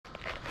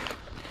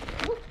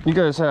You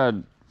guys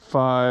had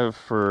 5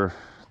 for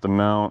the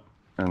mount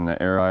and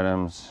the air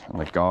items and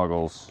the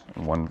goggles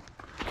and one.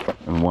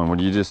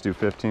 Would you just do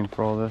 15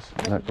 for all this?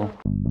 Is that cool?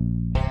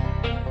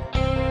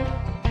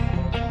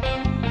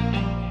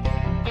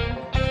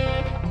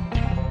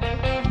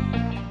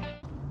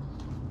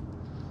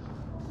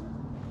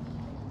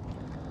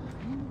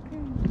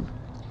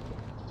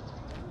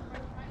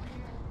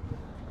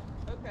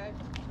 Okay.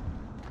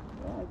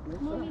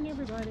 Good morning,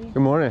 everybody.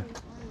 Good morning.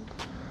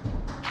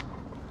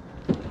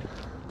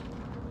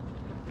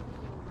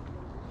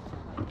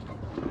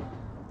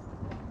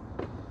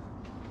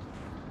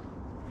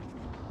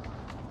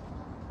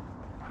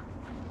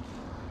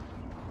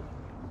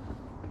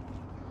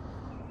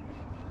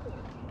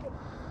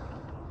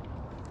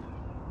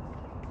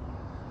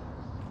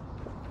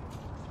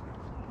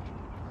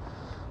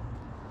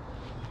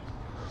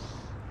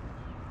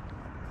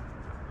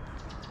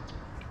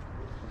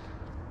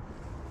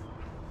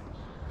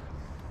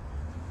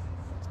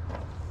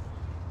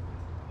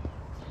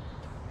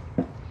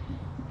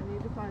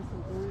 Find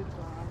some glue to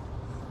buy.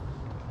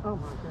 Oh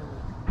my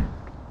goodness.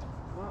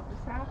 Well,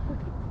 it's half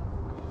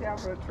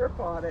a trip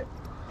on it.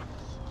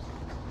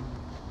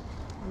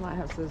 I might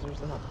have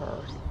scissors in my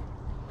purse.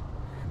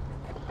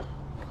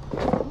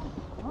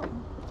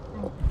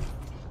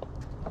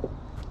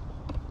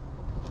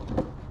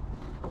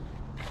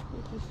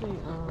 Did you see,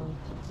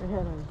 they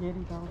had a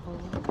giddy dog.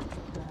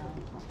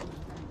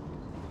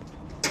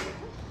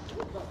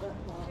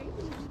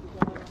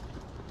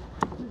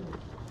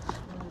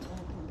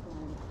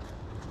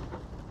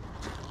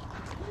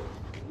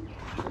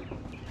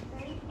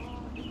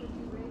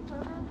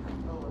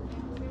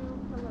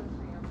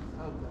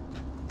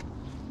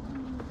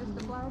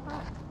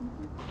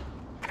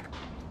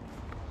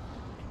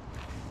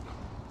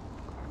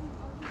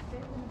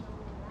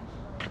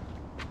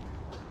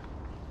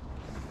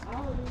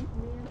 All of these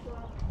men's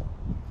clothes,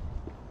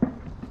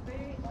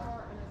 they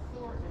are an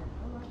assortment.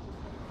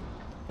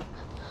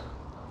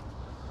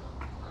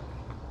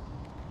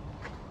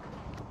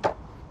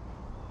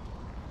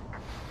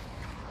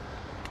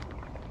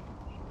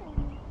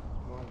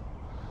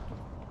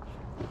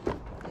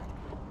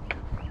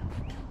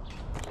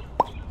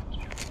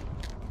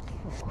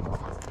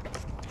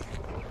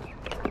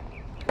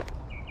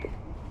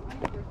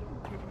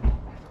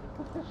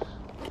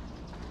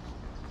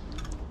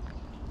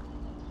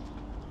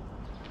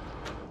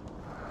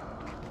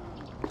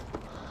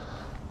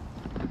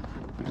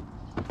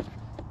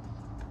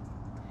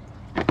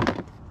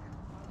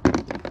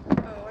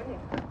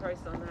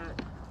 On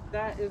that.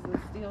 That is the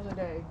steal of the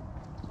day.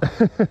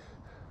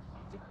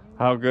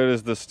 How good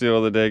is the steal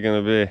of the day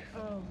gonna be?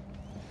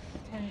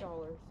 $10.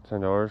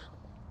 $10?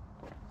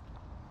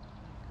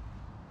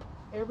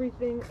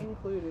 Everything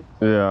included.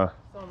 Yeah.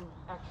 Some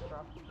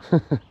extra.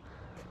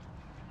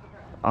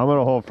 I'm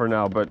gonna hold for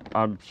now, but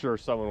I'm sure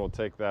someone will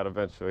take that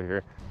eventually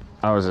here.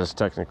 I was just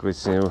technically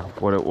seeing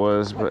what it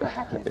was, but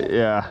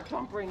yeah.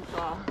 Jump ring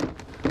saw.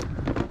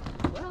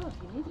 Well, if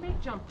you need to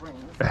make jump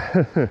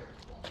rings.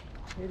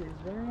 It is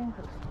very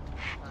interesting.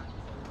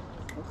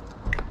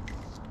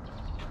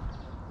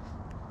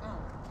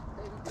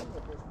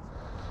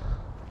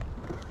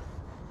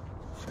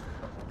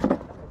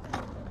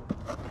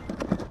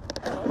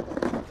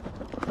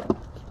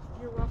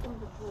 You're welcome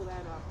to pull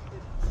that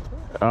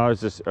up. I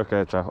was just, okay,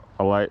 it's a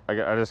light. I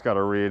just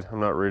gotta read. I'm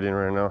not reading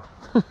right now.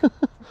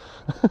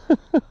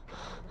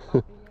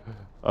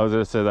 I was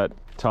gonna say that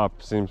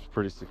top seems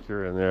pretty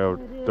secure in there.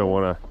 I don't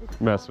wanna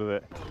mess with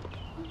it.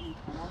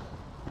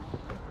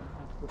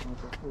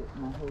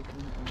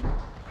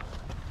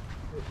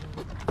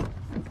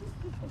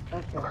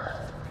 Okay.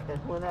 And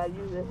when I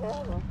use a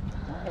hammer,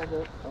 I have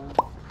a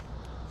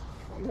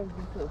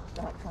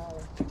stop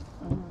power.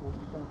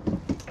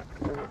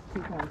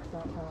 Two times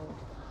stop power.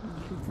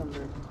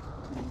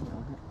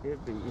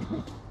 It'd be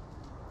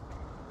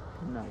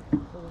nice.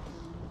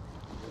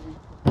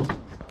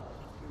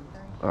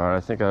 All right, I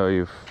think I owe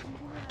you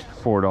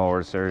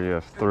 $4 there. You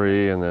have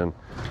 3, and then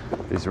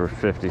these were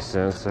 50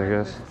 cents, I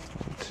guess.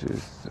 1, 2,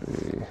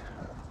 3,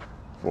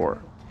 4.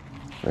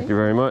 Thank you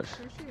very much.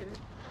 Appreciate it.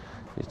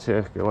 You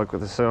too. Good luck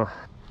with the sale.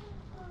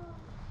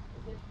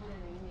 Just put it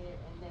in here,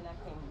 and then I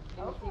can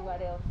let me see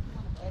what else,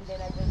 and then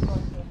I just go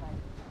and get my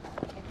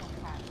second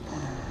pack.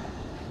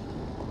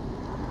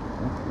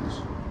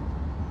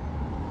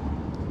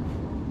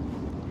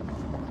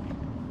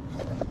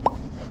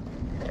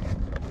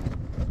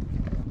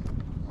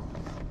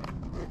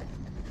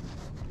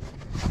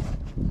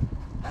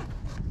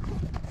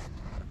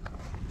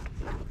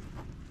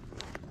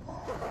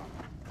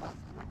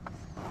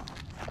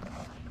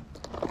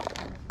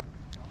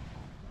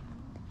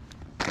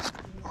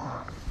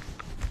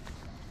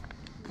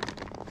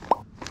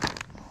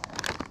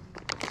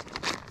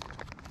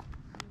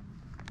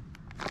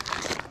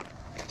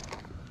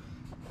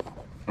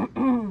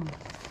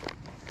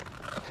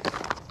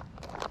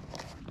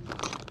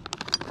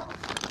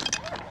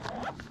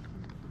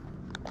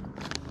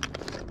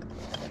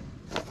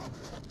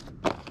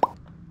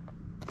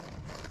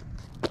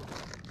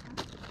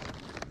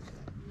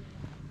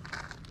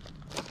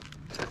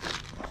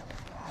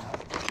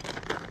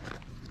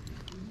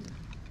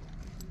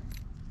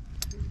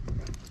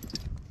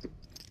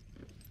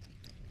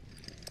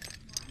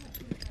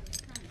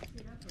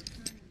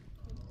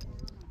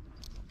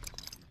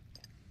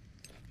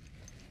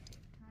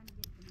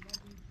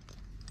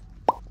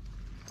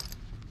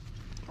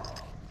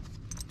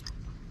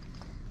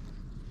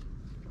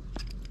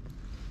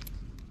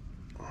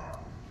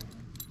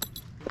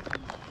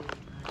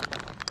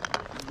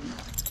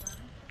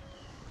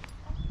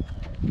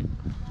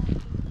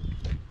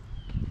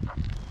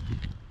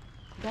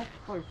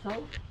 For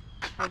soap?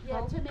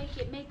 Yeah, to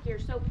make your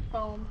soap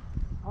foam.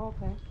 Oh,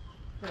 okay.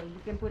 So you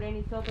can put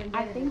any soap in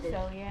there? I think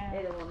so, yeah.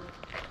 They don't want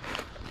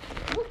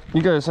me.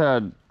 You guys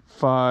had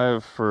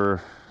 5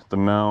 for the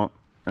mount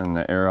and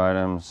the air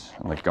items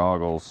and the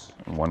goggles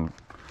and one.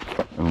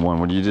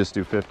 Would you just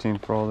do 15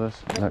 for all this?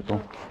 Is that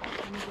cool?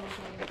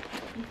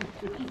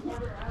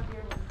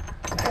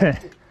 Yeah.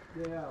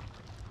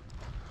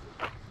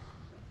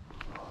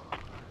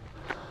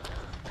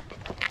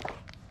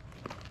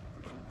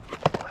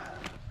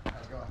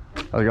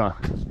 How's it going?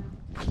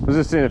 I was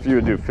just seeing if you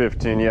would do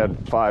 15. You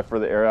had 5 for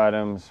the air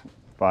items,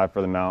 5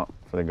 for the mount,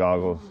 for the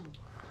goggles.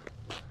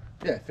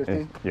 Yeah,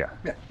 15. Yeah. Yeah,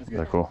 that's Is good.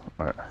 that cool?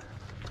 All right.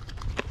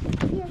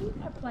 Yeah, we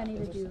have plenty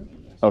to do.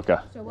 Okay.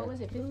 So what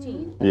was it,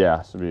 15?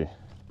 Yeah, so it'd be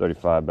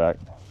 35 back.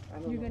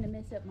 You're gonna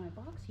mess up my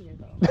box here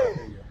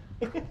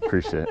though.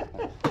 Appreciate it.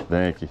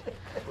 Thank you.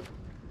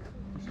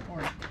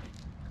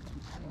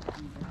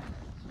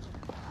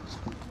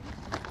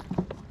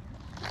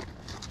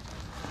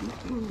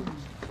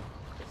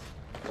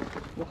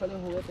 Búscale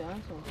un juguete a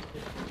eso.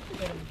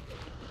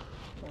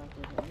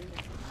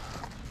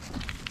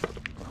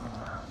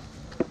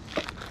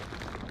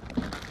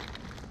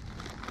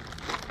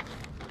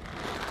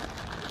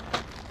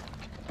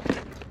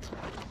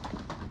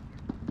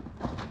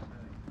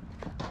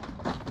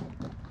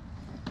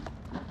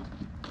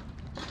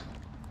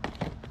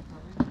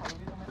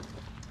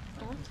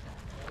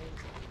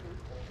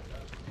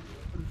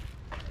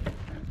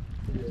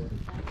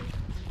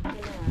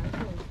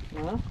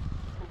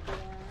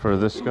 For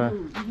this guy?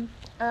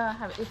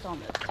 It's on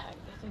the tag.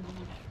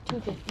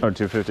 250. Oh,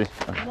 250.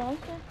 Okay. No,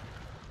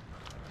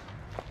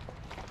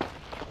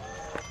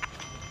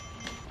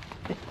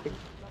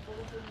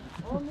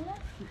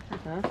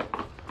 okay.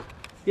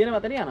 ¿Tiene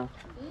batería no?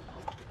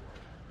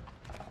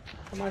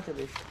 ¿Cómo hace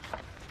this?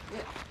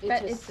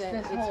 But it's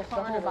this whole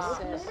part of the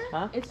box.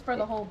 Huh? It's for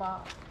the whole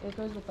box. It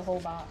goes with the whole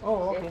box.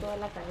 Oh, okay.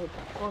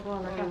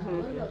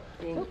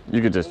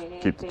 You could just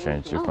keep the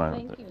change. You're fine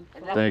Thank with it. you.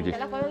 Thank you.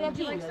 Would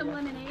you like some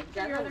lemonade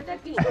for your other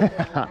cookie?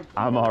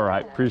 I'm all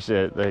right.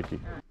 Appreciate it. Thank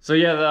you. So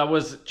yeah, that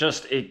was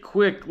just a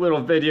quick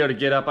little video to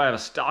get up. I have a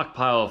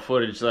stockpile of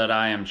footage that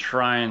I am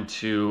trying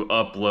to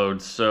upload,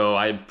 so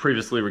I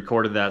previously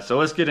recorded that. So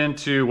let's get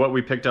into what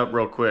we picked up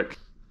real quick.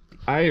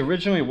 I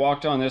originally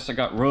walked on this, I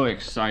got really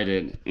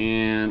excited,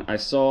 and I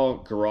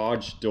saw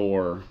garage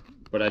door,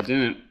 but I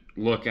didn't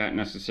look at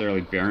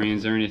necessarily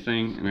bearings or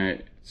anything, and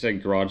it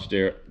said garage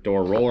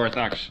door roller. I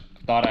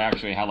thought I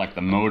actually had like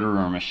the motor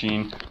or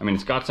machine. I mean,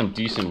 it's got some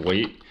decent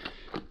weight,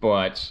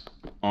 but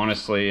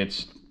honestly,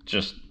 it's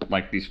just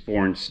like these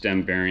 4-inch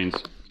stem bearings.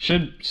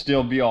 Should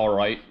still be all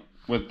right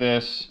with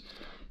this.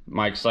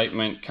 My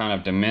excitement kind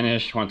of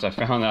diminished once I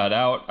found that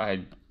out.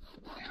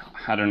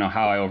 I don't know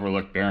how I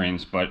overlooked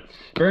bearings, but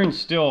bearings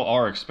still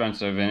are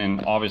expensive,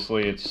 and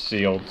obviously it's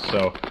sealed,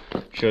 so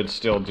should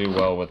still do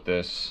well with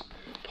this.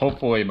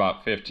 Hopefully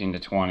about 15 to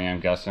 20, I'm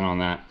guessing on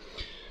that.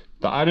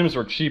 The items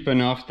were cheap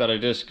enough that I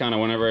just kind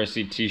of, whenever I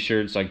see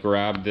t-shirts, I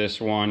grab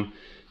this one.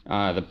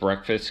 The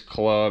Breakfast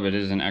Club, it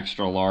is an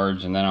extra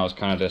large, and then I was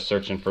kind of just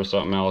searching for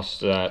something else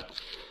that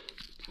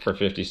for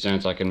 50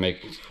 cents I can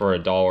make for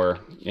 $1.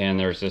 And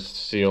there's this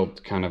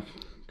sealed kind of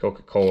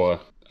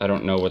Coca-Cola. I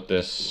don't know what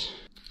this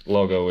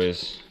logo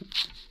is,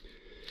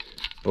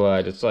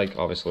 but it's like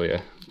obviously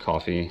a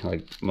coffee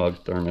like mug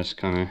thermos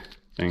kind of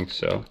thing,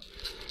 so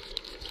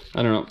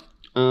I don't know.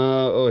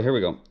 Oh, here we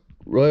go.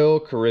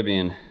 Royal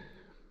Caribbean.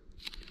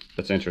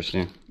 That's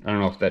interesting. I don't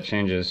know if that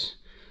changes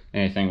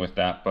anything with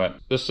that, but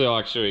this sale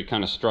actually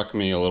kind of struck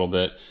me a little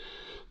bit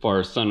as far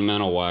as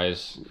sentimental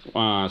wise,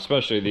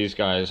 especially these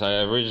guys.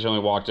 I originally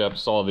walked up,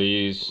 saw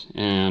these,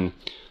 and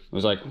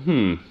was like,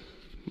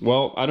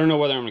 well, I don't know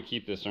whether I'm gonna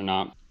keep this or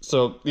not.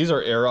 So these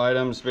are air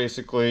items,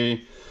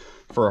 basically.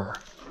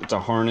 It's a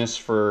harness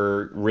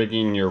for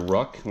rigging your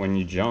ruck when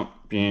you jump.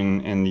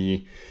 Being in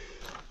the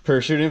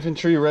Parachute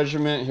Infantry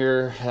Regiment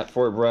here at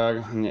Fort Bragg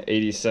on the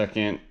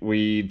 82nd,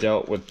 we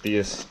dealt with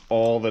this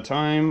all the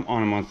time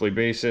on a monthly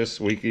basis,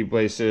 weekly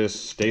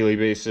basis, daily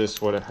basis,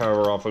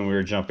 however often we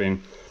were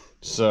jumping.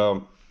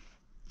 So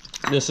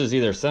this is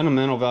either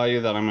sentimental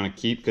value that I'm gonna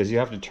keep, because you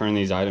have to turn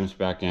these items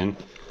back in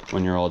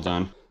when you're all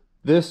done.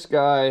 This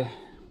guy,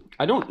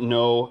 I don't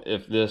know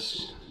if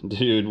this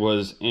dude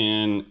was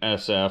in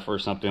SF or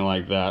something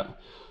like that.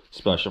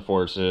 Special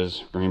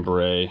Forces, Green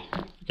Beret.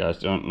 You guys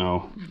don't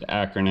know the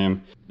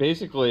acronym.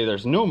 Basically,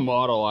 there's no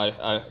model.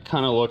 I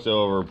kind of looked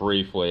over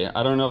briefly.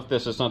 I don't know if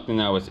this is something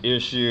that was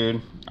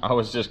issued. I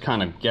was just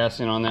kind of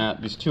guessing on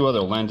that. These 2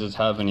 other lenses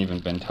haven't even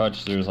been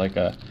touched. There's like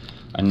a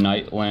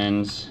night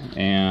lens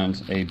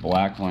and a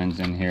black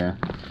lens in here.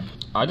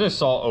 I just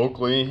saw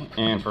Oakley,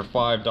 and for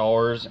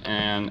 $5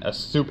 and a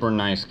super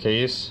nice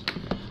case,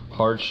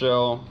 hard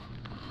shell.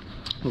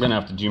 I'm gonna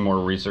have to do more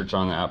research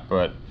on that,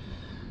 but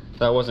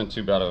that wasn't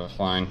too bad of a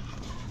find.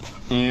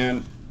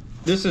 And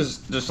this is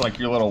just like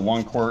your little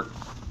 1-quart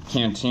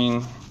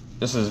canteen.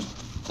 This is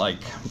like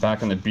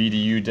back in the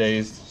BDU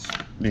days,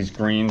 these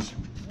greens.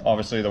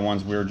 Obviously the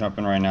ones we were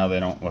jumping right now, they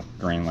don't look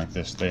green like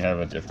this. They have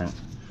a different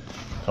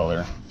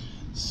color.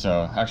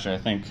 So actually I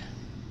think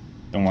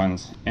the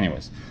ones,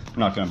 anyways, I'm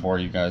not gonna bore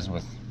you guys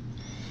with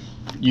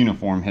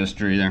uniform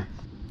history there.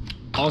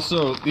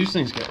 Also, these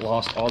things get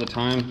lost all the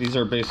time. These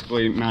are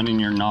basically mounting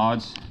your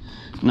nods,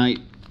 night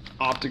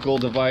optical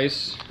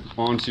device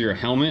onto your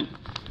helmet,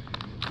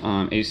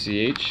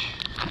 ACH,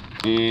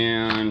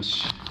 and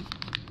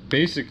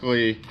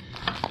basically,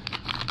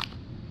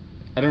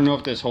 I don't know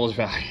if this holds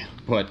value,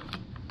 but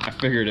I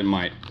figured it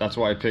might. That's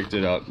why I picked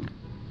it up,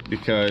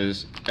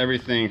 because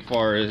everything as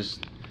far as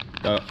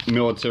the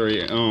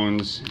military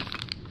owns,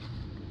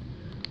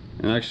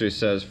 it actually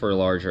says for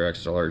large or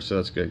extra large, so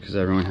that's good because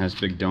everyone has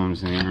big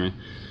domes in the army.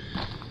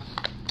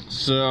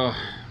 So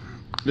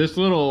this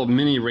little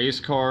mini race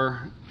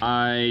car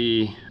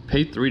I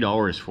paid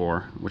 $3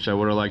 for, which I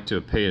would have liked to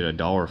have paid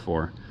 $1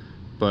 for,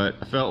 but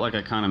I felt like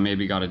I kind of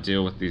maybe got a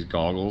deal with these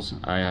goggles.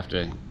 I have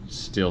to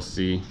still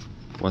see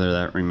whether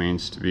that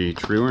remains to be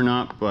true or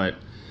not, but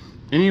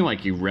any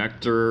like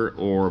erector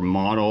or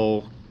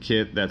model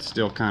kit that's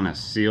still kind of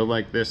sealed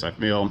like this, I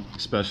feel,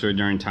 especially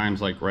during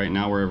times like right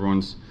now where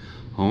everyone's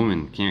home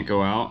and can't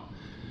go out,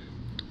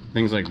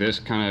 things like this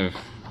kind of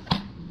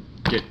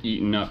get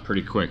eaten up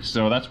pretty quick.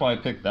 So that's why I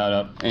picked that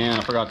up. And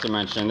I forgot to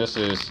mention, this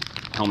is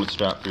helmet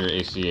strap for your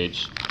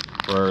ACH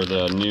for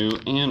the new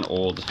and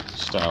old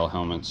style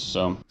helmets.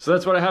 So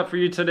that's what I have for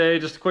you today.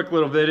 Just a quick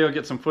little video,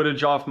 get some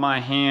footage off my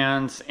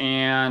hands.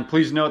 And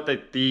please note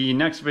that the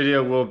next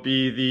video will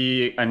be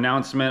the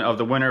announcement of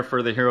the winner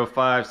for the Hero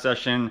 5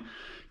 session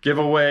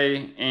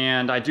giveaway.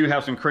 And I do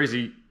have some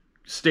crazy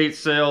state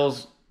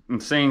sales,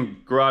 insane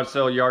garage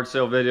sale, yard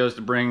sale videos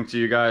to bring to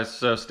you guys,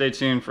 so stay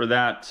tuned for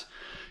that.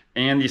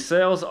 And the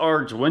sales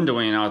are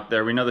dwindling out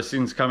there. We know the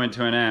season's coming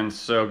to an end,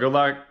 so good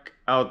luck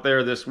out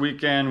there this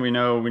weekend. We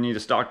know we need a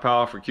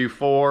stockpile for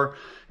Q4,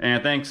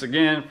 and thanks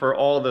again for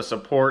all the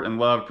support and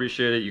love.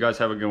 Appreciate it. You guys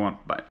have a good one.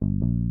 Bye.